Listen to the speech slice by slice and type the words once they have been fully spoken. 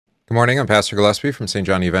Good morning, I'm Pastor Gillespie from St.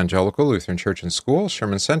 John Evangelical Lutheran Church and School,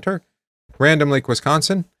 Sherman Center, Random Lake,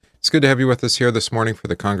 Wisconsin. It's good to have you with us here this morning for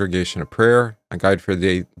the Congregation of Prayer, a guide for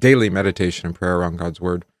the daily meditation and prayer around God's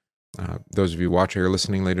Word. Those of you watching or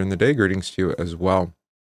listening later in the day, greetings to you as well.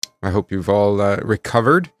 I hope you've all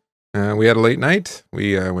recovered. We had a late night.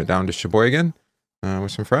 We went down to Sheboygan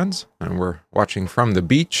with some friends, and we're watching from the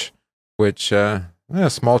beach, which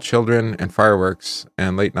small children and fireworks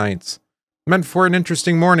and late nights. Meant for an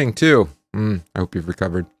interesting morning, too. I hope you've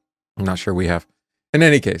recovered. I'm not sure we have. In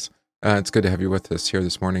any case, it's good to have you with us here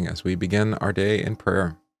this morning as we begin our day in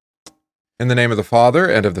prayer. In the name of the Father,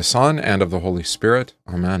 and of the Son, and of the Holy Spirit.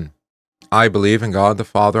 Amen. I believe in God the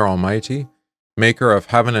Father Almighty, maker of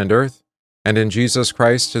heaven and earth, and in Jesus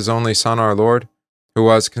Christ, his only Son, our Lord, who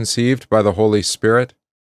was conceived by the Holy Spirit,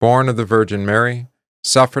 born of the Virgin Mary,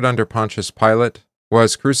 suffered under Pontius Pilate,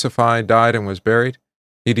 was crucified, died, and was buried.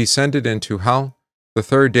 He descended into hell. The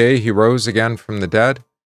third day he rose again from the dead.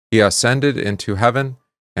 He ascended into heaven,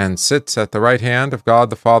 and sits at the right hand of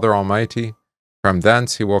God the Father Almighty. From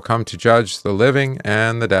thence he will come to judge the living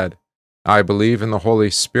and the dead. I believe in the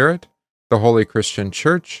Holy Spirit, the holy Christian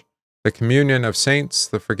Church, the communion of saints,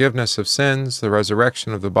 the forgiveness of sins, the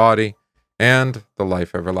resurrection of the body, and the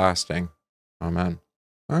life everlasting. Amen.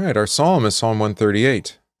 All right, our psalm is Psalm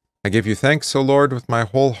 138. I give you thanks, O Lord, with my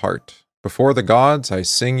whole heart. Before the gods I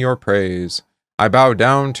sing your praise. I bow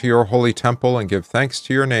down to your holy temple and give thanks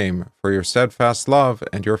to your name for your steadfast love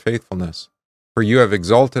and your faithfulness. For you have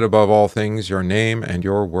exalted above all things your name and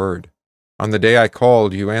your word. On the day I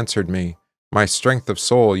called, you answered me. My strength of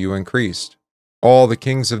soul you increased. All the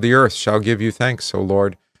kings of the earth shall give you thanks, O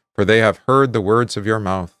Lord, for they have heard the words of your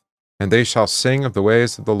mouth. And they shall sing of the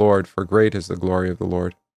ways of the Lord, for great is the glory of the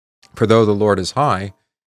Lord. For though the Lord is high,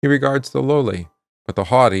 he regards the lowly, but the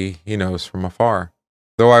haughty he knows from afar.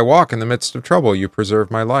 Though I walk in the midst of trouble, you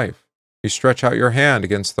preserve my life. You stretch out your hand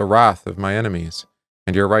against the wrath of my enemies,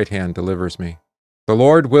 and your right hand delivers me. The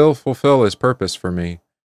Lord will fulfill his purpose for me.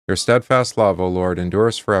 Your steadfast love, O Lord,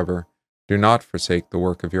 endures forever. Do not forsake the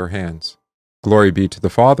work of your hands. Glory be to the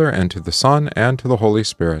Father, and to the Son, and to the Holy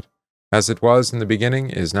Spirit, as it was in the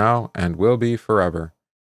beginning, is now, and will be forever.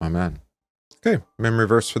 Amen. Okay, memory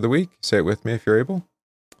verse for the week. Say it with me if you're able.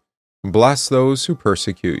 Bless those who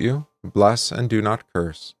persecute you. Bless and do not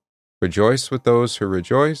curse. Rejoice with those who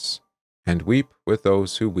rejoice, and weep with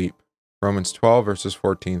those who weep. Romans 12, verses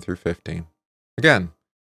 14 through 15. Again,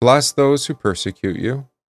 bless those who persecute you.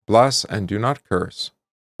 Bless and do not curse.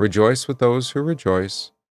 Rejoice with those who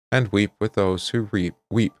rejoice, and weep with those who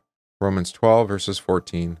weep. Romans 12, verses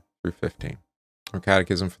 14 through 15. Our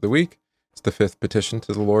catechism for the week is the fifth petition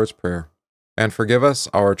to the Lord's Prayer. And forgive us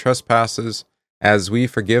our trespasses, as we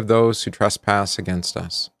forgive those who trespass against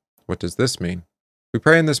us. What does this mean? We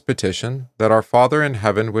pray in this petition that our Father in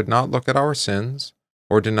heaven would not look at our sins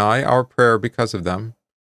or deny our prayer because of them.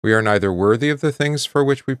 We are neither worthy of the things for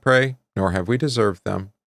which we pray, nor have we deserved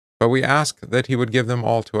them, but we ask that he would give them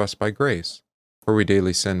all to us by grace, for we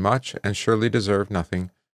daily sin much and surely deserve nothing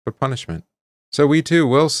but punishment. So we too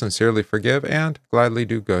will sincerely forgive and gladly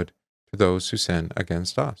do good to those who sin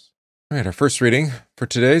against us. All right, our first reading for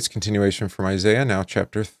today is continuation from Isaiah, now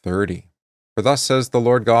chapter 30. For thus says the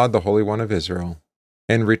Lord God, the Holy One of Israel,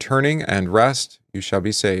 in returning and rest you shall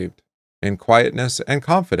be saved. In quietness and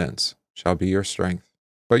confidence shall be your strength.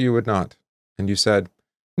 But you would not. And you said,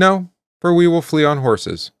 no, for we will flee on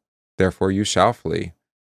horses. Therefore you shall flee.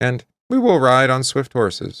 And we will ride on swift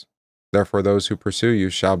horses. Therefore those who pursue you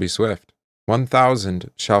shall be swift.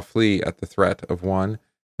 1,000 shall flee at the threat of one,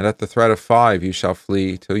 and at the threat of 5 you shall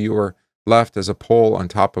flee, till you are left as a pole on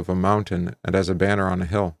top of a mountain, and as a banner on a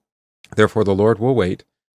hill. Therefore the Lord will wait,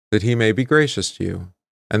 that he may be gracious to you,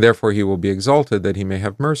 and therefore he will be exalted, that he may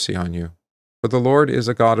have mercy on you. For the Lord is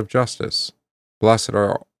a God of justice. Blessed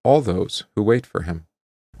are all those who wait for him.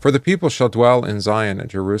 For the people shall dwell in Zion at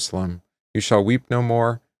Jerusalem. You shall weep no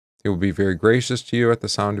more. He will be very gracious to you at the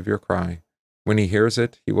sound of your cry. When he hears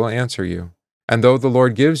it, he will answer you. And though the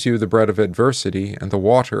Lord gives you the bread of adversity and the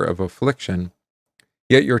water of affliction,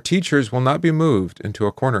 yet your teachers will not be moved into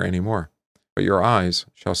a corner any more. But your eyes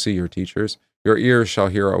shall see your teachers, your ears shall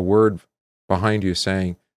hear a word behind you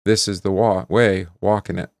saying, this is the way, walk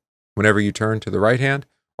in it. Whenever you turn to the right hand,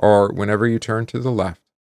 or whenever you turn to the left.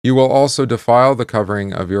 You will also defile the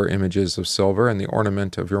covering of your images of silver and the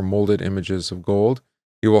ornament of your molded images of gold.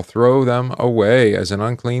 You will throw them away as an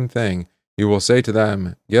unclean thing. You will say to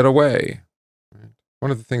them, get away.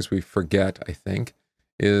 One of the things we forget, I think,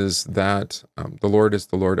 is that the Lord is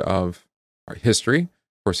the Lord of our history.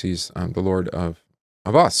 Of course, he's the Lord of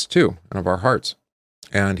us, too, and of our hearts.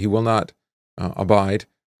 And he will not abide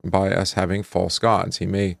by us having false gods. He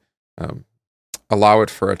may allow it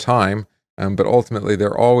for a time, but ultimately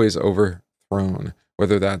they're always overthrown,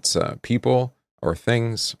 whether that's people or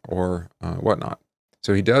things or whatnot.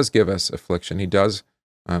 So he does give us affliction. He does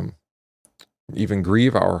even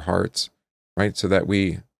grieve our hearts, right? So that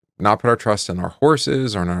we not put our trust in our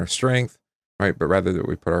horses or in our strength, right? But rather that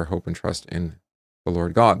we put our hope and trust in the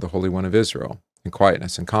Lord God, the Holy One of Israel, in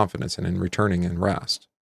quietness and confidence and in returning and rest,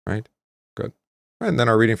 right? Good. And then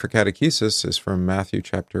our reading for catechesis is from Matthew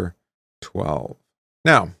chapter 12.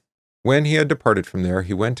 Now, when he had departed from there,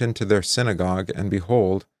 he went into their synagogue, and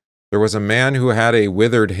behold, there was a man who had a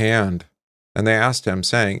withered hand. And they asked him,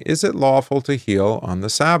 saying, Is it lawful to heal on the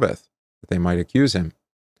Sabbath? That they might accuse him.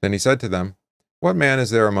 Then he said to them, What man is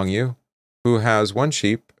there among you who has one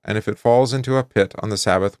sheep, and if it falls into a pit on the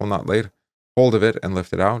Sabbath, will not lay hold of it and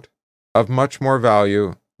lift it out? Of much more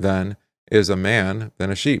value, then, is a man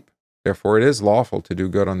than a sheep. Therefore it is lawful to do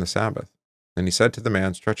good on the Sabbath. Then he said to the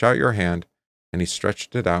man, Stretch out your hand. And he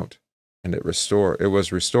stretched it out, and it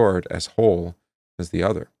was restored as whole as the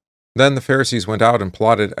other. Then the Pharisees went out and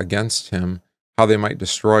plotted against him, how they might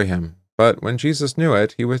destroy him. But when Jesus knew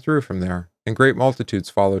it, he withdrew from there, and great multitudes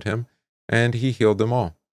followed him, and he healed them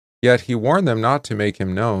all. Yet he warned them not to make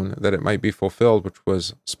him known, that it might be fulfilled which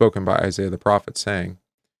was spoken by Isaiah the prophet, saying,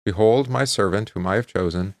 Behold my servant whom I have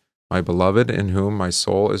chosen, my beloved in whom my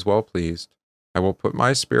soul is well pleased. I will put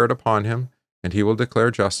my spirit upon him, and he will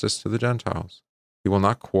declare justice to the Gentiles. He will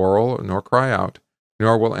not quarrel nor cry out,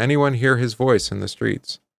 nor will anyone hear his voice in the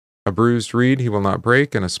streets. A bruised reed he will not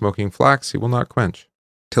break, and a smoking flax he will not quench,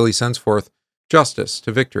 till he sends forth justice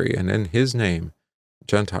to victory, and in his name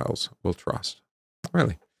Gentiles will trust.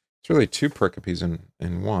 Really, it's really two pericopes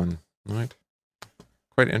in one, right?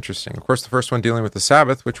 Quite interesting. Of course, the first one dealing with the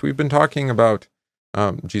Sabbath, which we've been talking about,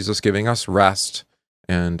 Jesus giving us rest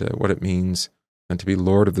and what it means and to be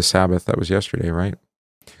Lord of the Sabbath. That was yesterday, right?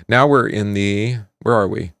 Now we're in where are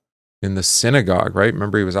we? In the synagogue, right?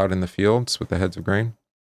 Remember he was out in the fields with the heads of grain?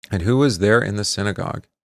 And who was there in the synagogue?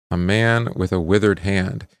 A man with a withered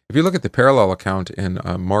hand. If you look at the parallel account in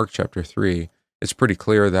Mark chapter 3, it's pretty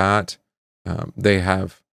clear that they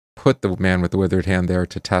have put the man with the withered hand there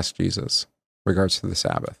to test Jesus in regards to the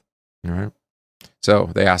Sabbath. All right. So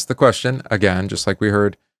they asked the question again, just like we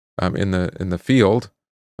heard in the field.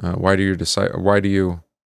 Why do you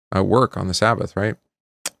work on the Sabbath, right?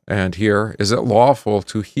 And here, is it lawful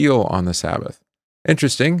to heal on the Sabbath?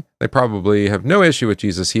 Interesting. They probably have no issue with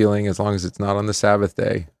Jesus healing as long as it's not on the Sabbath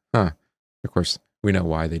day. Of course, we know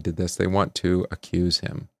why they did this. They want to accuse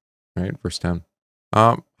him, right? Verse 10.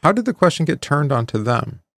 How did the question get turned onto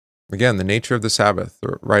them? Again, the nature of the Sabbath,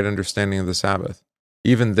 the right understanding of the Sabbath.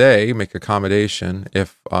 Even they make accommodation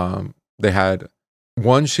if they had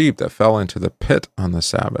one sheep that fell into the pit on the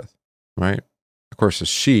Sabbath, right? Of course, a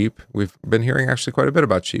sheep, we've been hearing actually quite a bit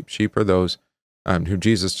about sheep. Sheep are those who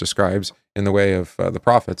Jesus describes in the way of the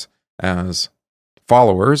prophets as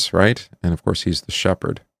followers, right? And of course, he's the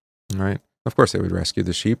shepherd, right? Of course, they would rescue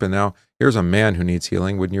the sheep. And now here's a man who needs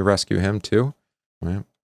healing. Wouldn't you rescue him too? Right?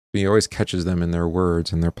 He always catches them in their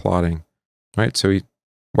words and their plotting, right? So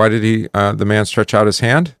why did the man stretch out his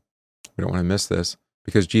hand? We don't want to miss this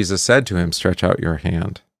because Jesus said to him, stretch out your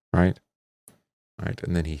hand, right? Right.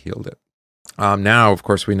 And then he healed it. Now, of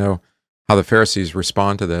course, we know how the Pharisees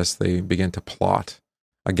respond to this. They begin to plot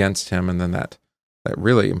against him. And then that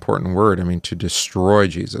really important word, to destroy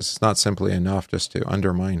Jesus. It's not simply enough just to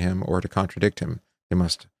undermine him or to contradict him. They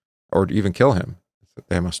must, or to even kill him.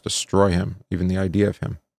 They must destroy him, even the idea of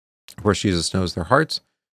him. Of course, Jesus knows their hearts.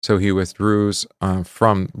 So he withdraws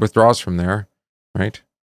from there, right?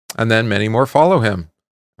 And then many more follow him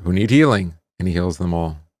who need healing, and he heals them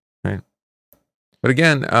all, right? But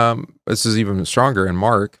again, this is even stronger in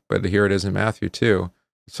Mark, but here it is in Matthew too.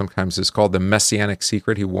 Sometimes it's called the messianic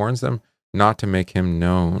secret. He warns them not to make him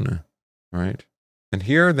known, right? And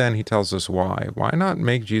here then he tells us why. Why not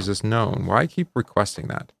make Jesus known? Why keep requesting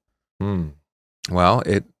that? Well,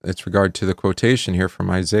 it's regard to the quotation here from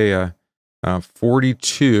Isaiah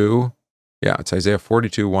 42. Yeah, it's Isaiah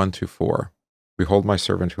 42, 1-4. Behold my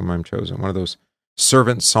servant whom I'm chosen. One of those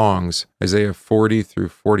servant songs, Isaiah 40 through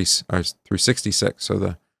 66.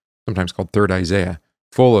 So sometimes called third Isaiah,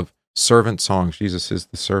 full of servant songs. Jesus is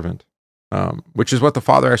the servant, which is what the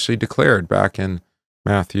Father actually declared back in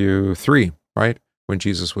Matthew 3, right? When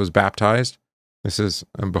Jesus was baptized.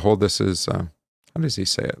 Behold, this is, how does he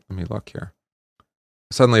say it? Let me look here.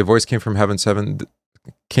 Suddenly a voice came from heaven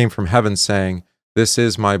saying, this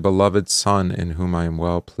is my beloved Son in whom I am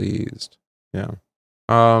well pleased. Yeah.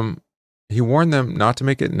 He warned them not to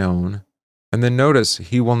make it known. And then notice,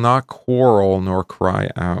 he will not quarrel nor cry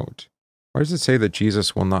out. Why does it say that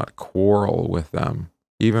Jesus will not quarrel with them?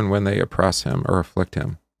 even when they oppress him or afflict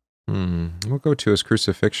him. We'll go to his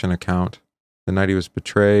crucifixion account, the night he was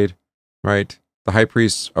betrayed, right? The high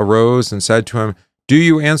priest arose and said to him, "Do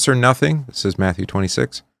you answer nothing?" This is Matthew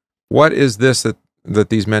 26. "What is this that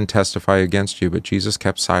these men testify against you?" But Jesus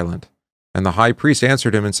kept silent. And the high priest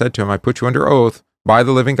answered him and said to him, "I put you under oath by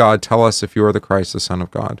the living God. Tell us if you are the Christ, the Son of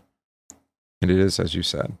God." And it is as you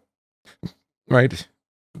said. Right?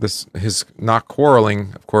 His not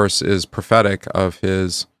quarreling, of course, is prophetic of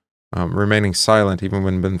his remaining silent even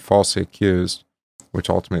when been falsely accused, which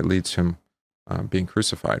ultimately leads to him being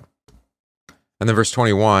crucified. And then verse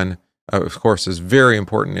 21, of course, is very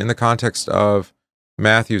important in the context of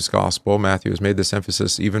Matthew's gospel. Matthew has made this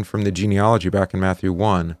emphasis even from the genealogy back in Matthew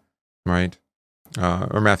 1, right?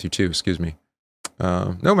 Or Matthew 2, excuse me.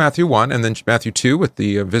 No, Matthew 1, and then Matthew 2 with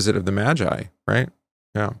the visit of the Magi, right?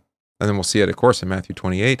 Yeah. And then we'll see it, of course, in Matthew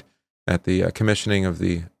 28 at the commissioning of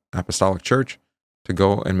the apostolic church to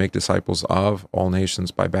go and make disciples of all nations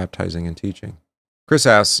by baptizing and teaching. Chris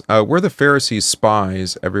asks, were the Pharisees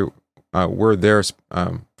spies were there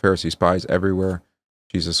Pharisee spies everywhere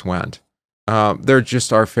Jesus went? There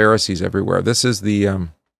just are Pharisees everywhere. This is the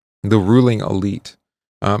ruling elite.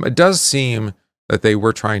 It does seem that they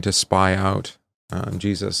were trying to spy out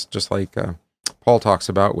Jesus, just like Paul talks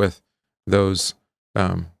about with those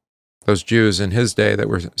Jews in his day that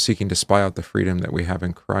were seeking to spy out the freedom that we have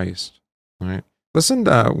in Christ. Right? Listen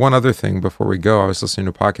to one other thing before we go. I was listening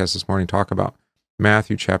to a podcast this morning talk about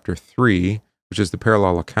Matthew chapter 3, which is the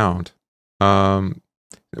parallel account,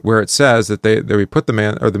 where it says that they put the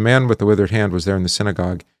man with the withered hand was there in the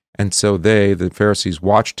synagogue, and so the Pharisees,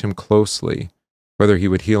 watched him closely, whether he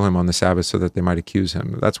would heal him on the Sabbath so that they might accuse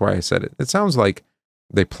him. That's why I said it. It sounds like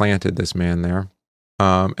they planted this man there.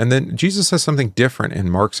 And then Jesus says something different in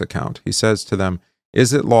Mark's account. He says to them,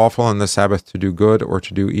 "Is it lawful on the Sabbath to do good or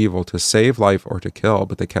to do evil, to save life or to kill?"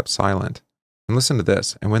 But they kept silent. And listen to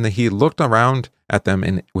this. "And when he looked around at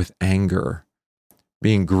them with anger,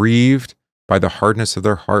 being grieved by the hardness of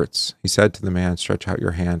their hearts, he said to the man, 'Stretch out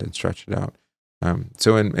your hand,' and stretched it out."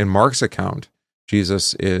 So in Mark's account,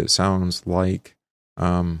 Jesus sounds like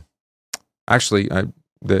the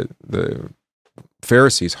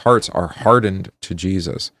Pharisees' hearts are hardened to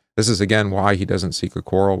Jesus. This is again why he doesn't seek a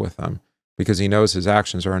quarrel with them, because he knows his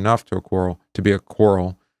actions are enough to be a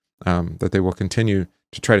quarrel, that they will continue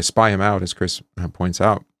to try to spy him out, as Chris points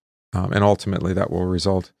out, and ultimately that will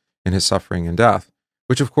result in his suffering and death,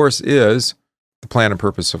 which of course is the plan and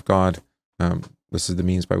purpose of God. This is the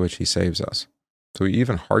means by which he saves us. So he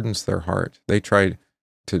even hardens their heart. They tried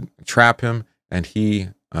to trap him, and he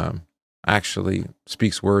actually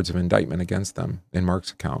speaks words of indictment against them in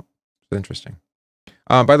Mark's account. It's interesting.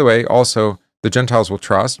 By the way, also, the Gentiles will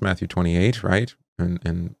trust, Matthew 28, right?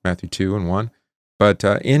 And Matthew 2 and 1. But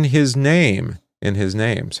in his name.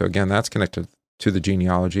 So again, that's connected to the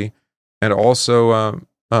genealogy. And also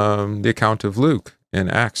the account of Luke in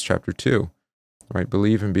Acts chapter 2, right?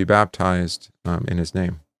 Believe and be baptized in his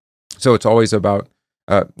name. So it's always about,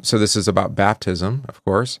 so this is about baptism, of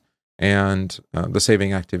course, and the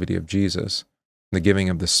saving activity of Jesus, the giving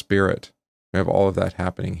of the Spirit. We have all of that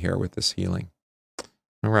happening here with this healing.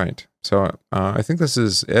 All right, so I think this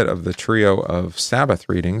is it of the trio of Sabbath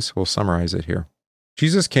readings. We'll summarize it here.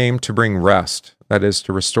 Jesus came to bring rest, that is,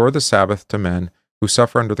 to restore the Sabbath to men who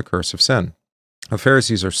suffer under the curse of sin. The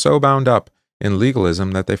Pharisees are so bound up in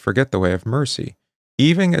legalism that they forget the way of mercy,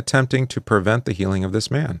 even attempting to prevent the healing of this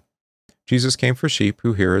man. Jesus came for sheep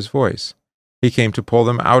who hear his voice. He came to pull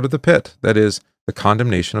them out of the pit, that is, the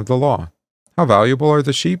condemnation of the law. How valuable are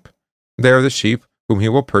the sheep? They are the sheep whom he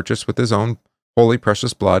will purchase with his own holy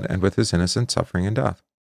precious blood and with his innocent suffering and death.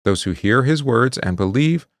 Those who hear his words and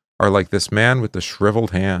believe are like this man with the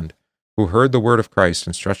shriveled hand, who heard the word of Christ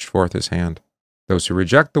and stretched forth his hand. Those who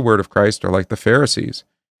reject the word of Christ are like the Pharisees,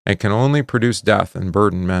 and can only produce death and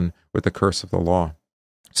burden men with the curse of the law.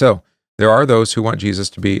 So, there are those who want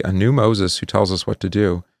Jesus to be a new Moses who tells us what to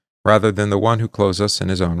do, rather than the one who clothes us in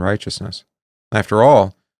his own righteousness. After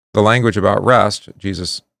all the language about rest,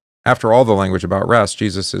 Jesus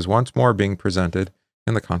is once more being presented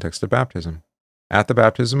in the context of baptism. At the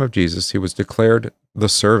baptism of Jesus, he was declared the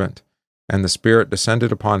servant, and the Spirit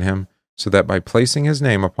descended upon him, so that by placing his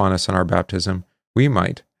name upon us in our baptism, we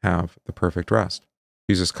might have the perfect rest.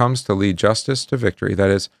 Jesus comes to lead justice to victory,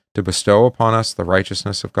 that is, to bestow upon us the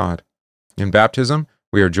righteousness of God. In baptism,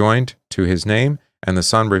 we are joined to his name, and the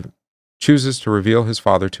Son chooses to reveal his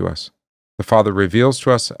Father to us. The Father reveals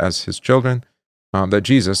to us as his children that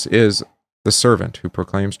Jesus is the servant who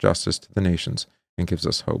proclaims justice to the nations and gives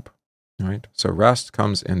us hope. All right? So rest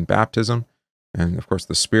comes in baptism, and of course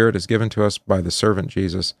the Spirit is given to us by the servant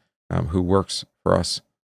Jesus, who works for us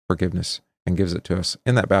forgiveness and gives it to us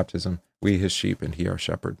in that baptism. We, his sheep, and he, our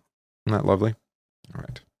shepherd. Isn't that lovely? All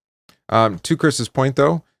right. To Chris's point,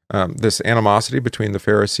 though, this animosity between the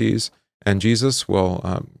Pharisees and Jesus will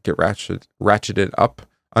get ratcheted up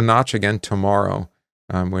a notch again tomorrow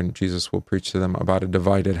when Jesus will preach to them about a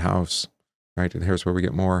divided house. Right, and here's where we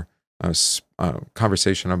get more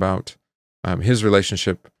conversation about his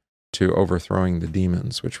relationship to overthrowing the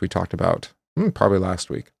demons, which we talked about probably last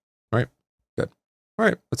week. Right? Good. All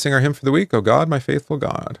right, let's sing our hymn for the week. O God, my faithful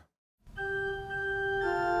God.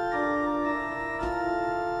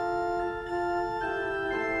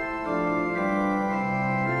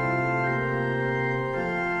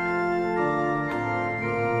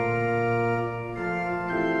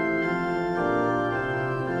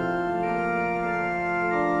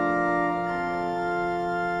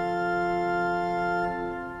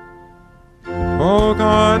 O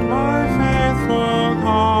God, my faithful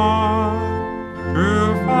God,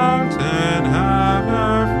 true fountain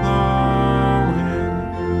ever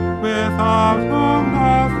flowing, without whom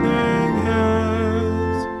nothing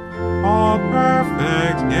is, all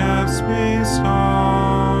perfect gifts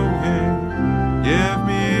bestowing, give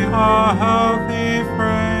me a healthy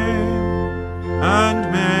frame,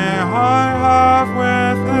 and may I have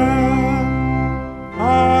within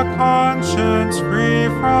a conscience free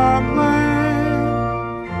from blame,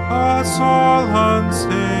 a soul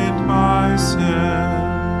unstained by sin.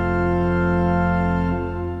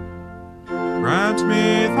 Grant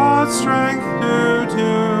me the strength to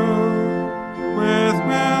do with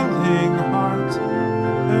willing heart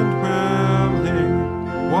and willing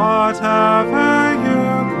whatever you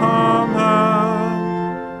command,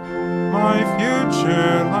 my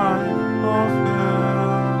future life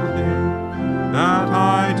fulfilling, that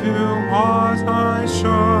I do what I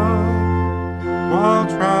should, while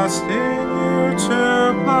trusting you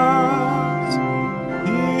to bless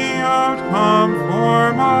the outcome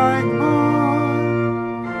for my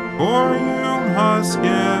good, for you must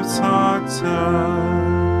give success.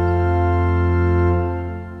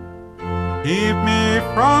 Keep me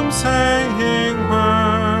from saying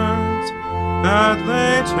words that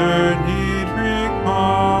later need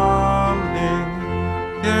recalling.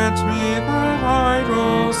 Grant me that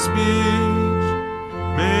idle speech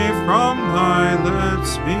may from thy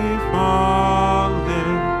lips be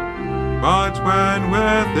falling, but when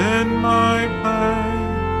within my place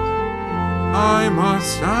I must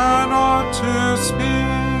stand ought to speak,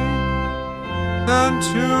 then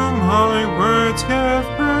to my words give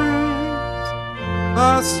praise,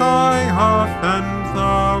 lest I offend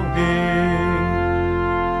the weak.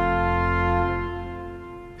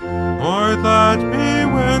 Lord, let me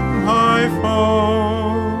win my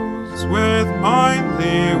foes with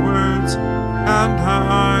kindly words and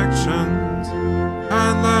actions,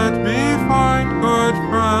 and let me find good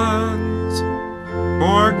friends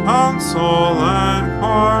for counsel and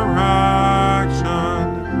correction.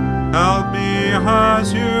 Help me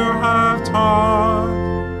as you have taught,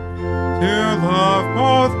 to love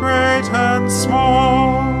both great and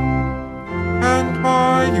small, and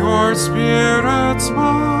by your Spirit's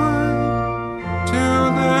might to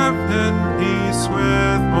live in peace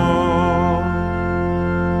with all.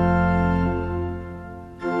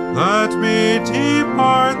 Let me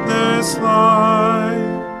depart this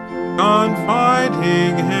life,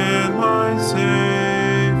 confiding in my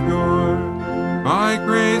Savior. By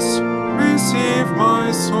grace receive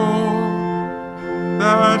my soul,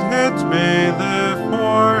 that it may live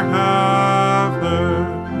forever,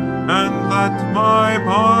 and let my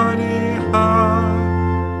body have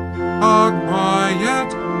a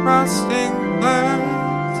quiet resting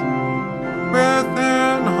place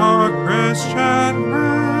within a Christian grave,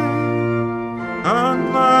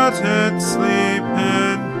 and let it sleep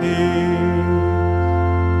in peace.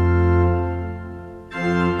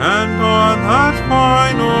 And on that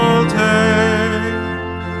final day,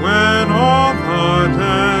 when all the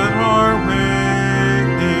dead are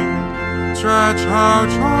waking, stretch out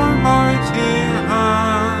your mighty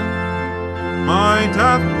hand, my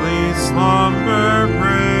deathly slumber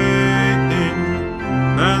breaking,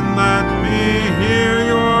 then let me hear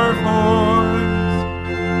your voice,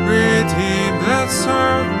 redeem this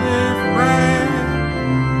earthly frame,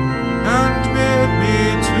 and bid me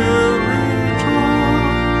to rejoice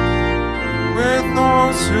with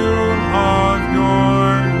those who love your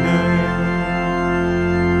name.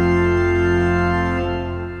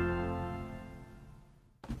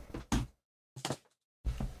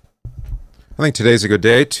 I think today's a good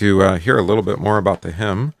day to hear a little bit more about the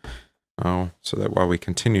hymn, so that while we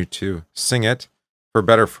continue to sing it, for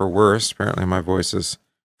better, for worse, apparently my voice is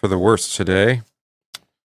for the worst today.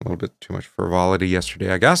 A little bit too much frivolity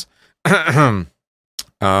yesterday, I guess.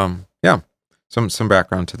 Yeah, some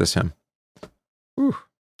background to this hymn. Whew.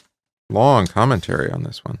 Long commentary on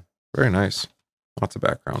this one. Very nice. Lots of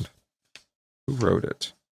background. Who wrote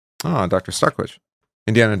it? Dr. Stuckwich,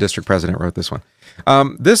 Indiana District President, wrote this one.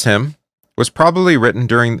 This hymn was probably written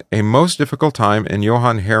during a most difficult time in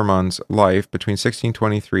Johann Hermann's life between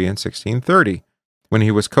 1623 and 1630, when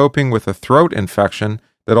he was coping with a throat infection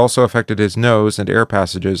that also affected his nose and air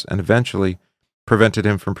passages and eventually prevented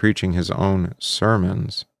him from preaching his own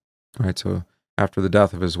sermons. All right, so after the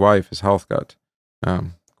death of his wife, his health got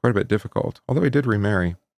quite a bit difficult, although he did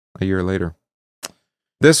remarry a year later.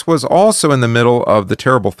 This was also in the middle of the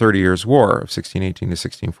terrible 30 Years' War of 1618 to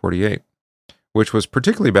 1648, which was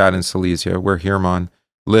particularly bad in Silesia, where Hermann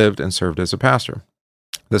lived and served as a pastor.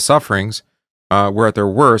 The sufferings were at their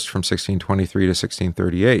worst from 1623 to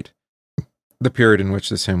 1638, the period in which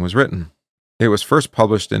this hymn was written. It was first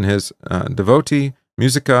published in his Devoti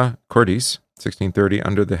Musica Cordis, 1630,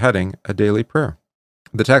 under the heading A Daily Prayer.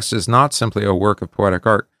 The text is not simply a work of poetic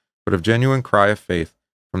art, but of genuine cry of faith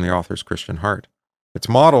from the author's Christian heart. Its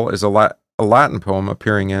model is a Latin poem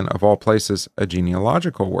appearing in, of all places, a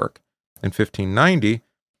genealogical work. In 1590,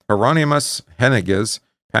 Hieronymus Henniges,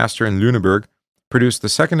 pastor in Lüneburg, produced the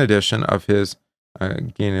second edition of his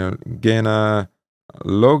Genealogiae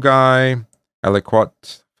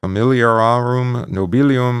aliquot familiarum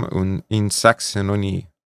nobilium in Saxony.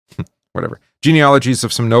 Whatever. Genealogies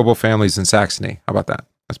of some noble families in Saxony. How about that?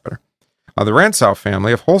 That's better. The Rantzau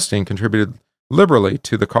family of Holstein contributed liberally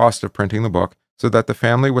to the cost of printing the book, so that the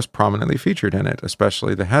family was prominently featured in it,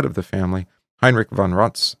 especially the head of the family, Heinrich von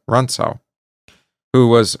Rantzau, who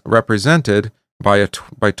was represented by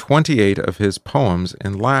 28 of his poems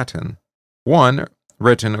in Latin. One,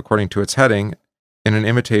 written according to its heading, in an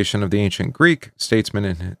imitation of the ancient Greek statesman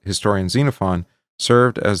and historian Xenophon,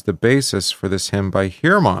 served as the basis for this hymn by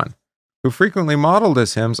Hermann, who frequently modeled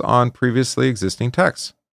his hymns on previously existing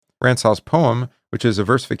texts. Rantzau's poem, which is a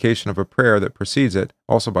versification of a prayer that precedes it,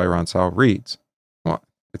 also by Rantzau, reads, well,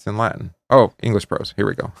 it's in Latin. Oh, English prose. Here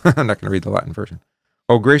we go. I'm not going to read the Latin version.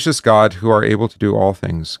 O gracious God, who are able to do all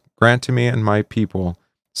things, grant to me and my people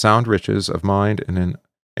sound riches of mind and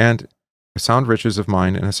sound riches of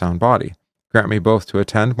mind in a sound body. Grant me both to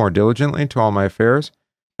attend more diligently to all my affairs,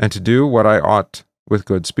 and to do what I ought with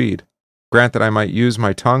good speed. Grant that I might use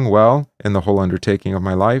my tongue well in the whole undertaking of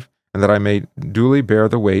my life, and that I may duly bear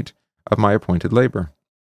the weight of my appointed labor.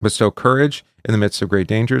 Bestow courage in the midst of great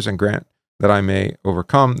dangers, and grant that I may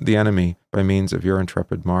overcome the enemy by means of your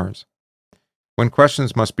intrepid Mars. When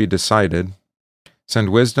questions must be decided, send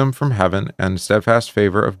wisdom from heaven and steadfast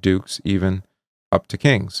favor of dukes, even up to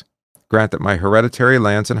kings. Grant that my hereditary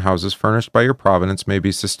lands and houses furnished by your providence may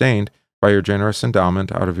be sustained by your generous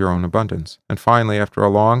endowment out of your own abundance. And finally, after a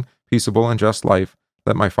long, peaceable, and just life,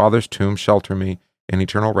 let my father's tomb shelter me in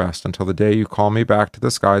eternal rest until the day you call me back to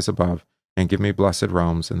the skies above and give me blessed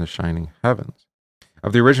realms in the shining heavens.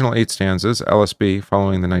 Of the original 8 stanzas, LSB,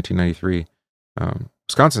 following the 1993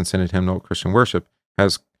 Wisconsin Synod Hymnal Christian Worship,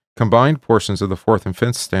 has combined portions of the 4th and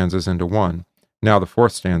 5th stanzas into one, now the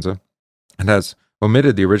 4th stanza, and has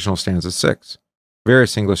omitted the original stanza 6.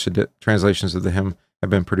 Various English translations of the hymn have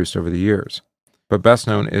been produced over the years, but best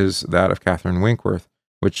known is that of Catherine Winkworth,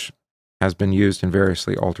 which has been used in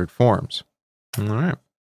variously altered forms. All right,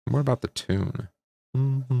 what about the tune?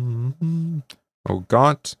 O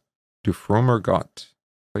Gott, du frommer Gott.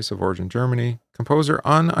 Place of origin, Germany. Composer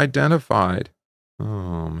unidentified.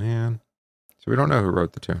 Oh, man. So we don't know who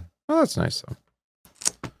wrote the tune. Oh, that's nice, though.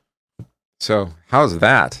 So, how's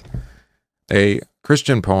that? A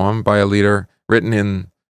Christian poem by a leader written in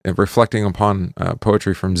reflecting upon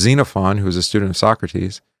poetry from Xenophon, who was a student of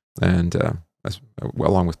Socrates, and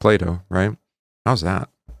along with Plato, right? How's that?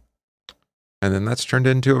 And then that's turned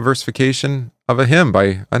into a versification of a hymn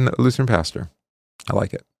by a Lutheran pastor. I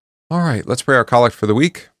like it. All right, let's pray our collect for the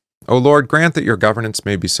week. O Lord, grant that your governance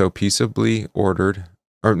may so peaceably order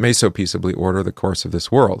the course of this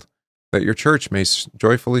world, that your church may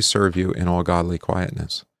joyfully serve you in all godly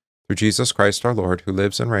quietness. Through Jesus Christ our Lord, who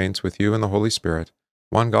lives and reigns with you in the Holy Spirit,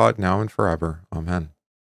 one God, now and forever. Amen.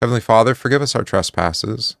 Heavenly Father, forgive us our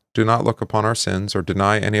trespasses. Do not look upon our sins or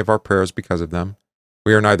deny any of our prayers because of them.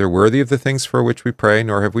 We are neither worthy of the things for which we pray,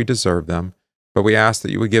 nor have we deserved them, but we ask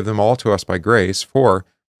that you would give them all to us by grace, for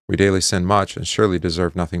we daily sin much and surely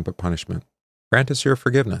deserve nothing but punishment. Grant us your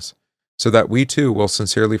forgiveness, so that we too will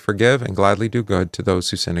sincerely forgive and gladly do good to those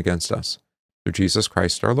who sin against us. Through Jesus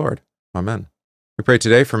Christ our Lord. Amen. We pray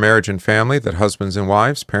today for marriage and family, that husbands and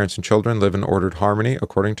wives, parents and children live in ordered harmony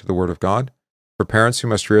according to the Word of God. For parents who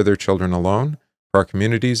must rear their children alone, for our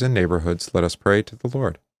communities and neighborhoods, let us pray to the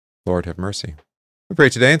Lord. Lord, have mercy. We pray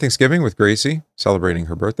today in Thanksgiving with Gracie, celebrating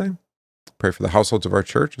her birthday. Pray for the households of our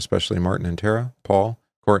church, especially Martin and Tara, Paul,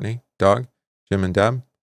 Courtney, Doug, Jim and Deb,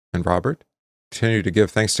 and Robert. Continue to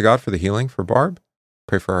give thanks to God for the healing for Barb.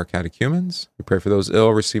 Pray for our catechumens. We pray for those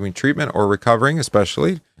ill receiving treatment or recovering,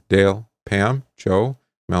 especially Dale, Pam, Joe,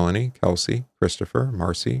 Melanie, Kelsey, Christopher,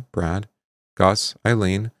 Marcy, Brad, Gus,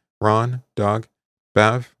 Eileen, Ron, Doug,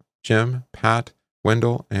 Bev, Jim, Pat,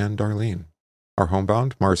 Wendell, and Darlene. Our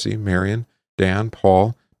homebound, Marcy, Marion, Dan,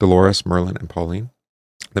 Paul, Dolores, Merlin, and Pauline.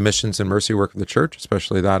 The missions and mercy work of the church,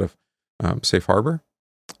 especially that of Safe Harbor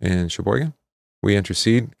in Sheboygan. We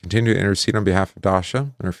continue to intercede on behalf of Dasha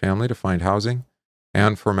and her family to find housing,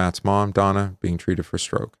 and for Matt's mom, Donna, being treated for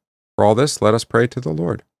stroke. For all this, let us pray to the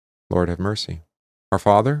Lord. Lord, have mercy. Our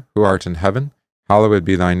Father, who art in heaven, hallowed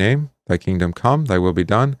be thy name. Thy kingdom come, thy will be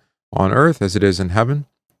done, on earth as it is in heaven.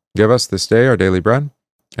 Give us this day our daily bread,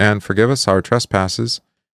 and forgive us our trespasses,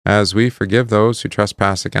 as we forgive those who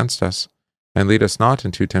trespass against us. And lead us not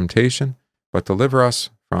into temptation, but deliver us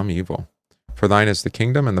from evil. For thine is the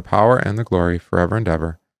kingdom, and the power, and the glory, forever and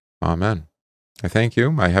ever. Amen. I thank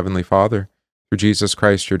you, my heavenly Father, through Jesus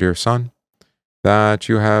Christ, your dear Son, that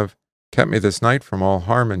you have kept me this night from all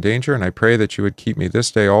harm and danger, and I pray that you would keep me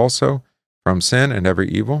this day also from sin and every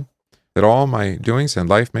evil, that all my doings and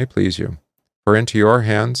life may please you. For into your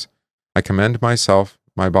hands I commend myself,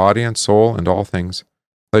 my body and soul, and all things.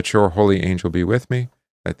 Let your holy angel be with me,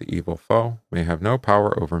 that the evil foe may have no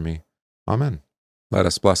power over me. Amen. Let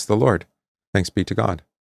us bless the Lord. Thanks be to God.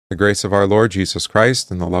 The grace of our Lord Jesus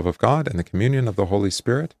Christ, and the love of God, and the communion of the Holy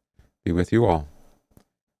Spirit be with you all.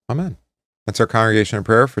 Amen. That's our congregation in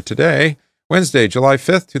prayer for today, Wednesday, July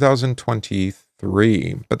 5th,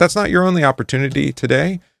 2023. But that's not your only opportunity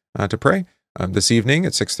today to pray. This evening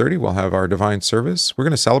at 6:30, we'll have our divine service. We're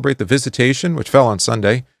going to celebrate the visitation, which fell on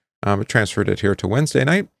Sunday, but transferred it here to Wednesday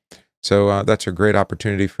night. So that's a great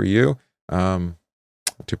opportunity for you to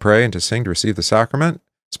pray and to sing, to receive the sacrament,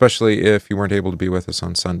 especially if you weren't able to be with us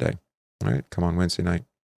on Sunday. All right, come on Wednesday night.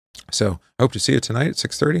 So I hope to see you tonight at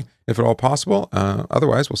 6:30, if at all possible.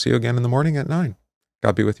 Otherwise, we'll see you again in the morning at 9.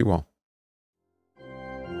 God be with you all.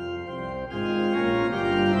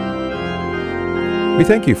 We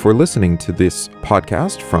thank you for listening to this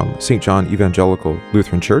podcast from St. John Evangelical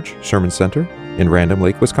Lutheran Church, Sherman Center in Random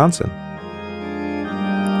Lake, Wisconsin.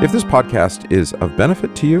 If this podcast is of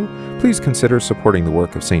benefit to you, please consider supporting the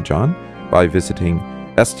work of St. John by visiting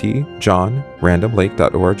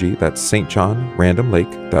stjohnrandomlake.org. That's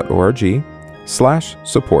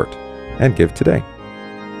stjohnrandomlake.org/support, and give today.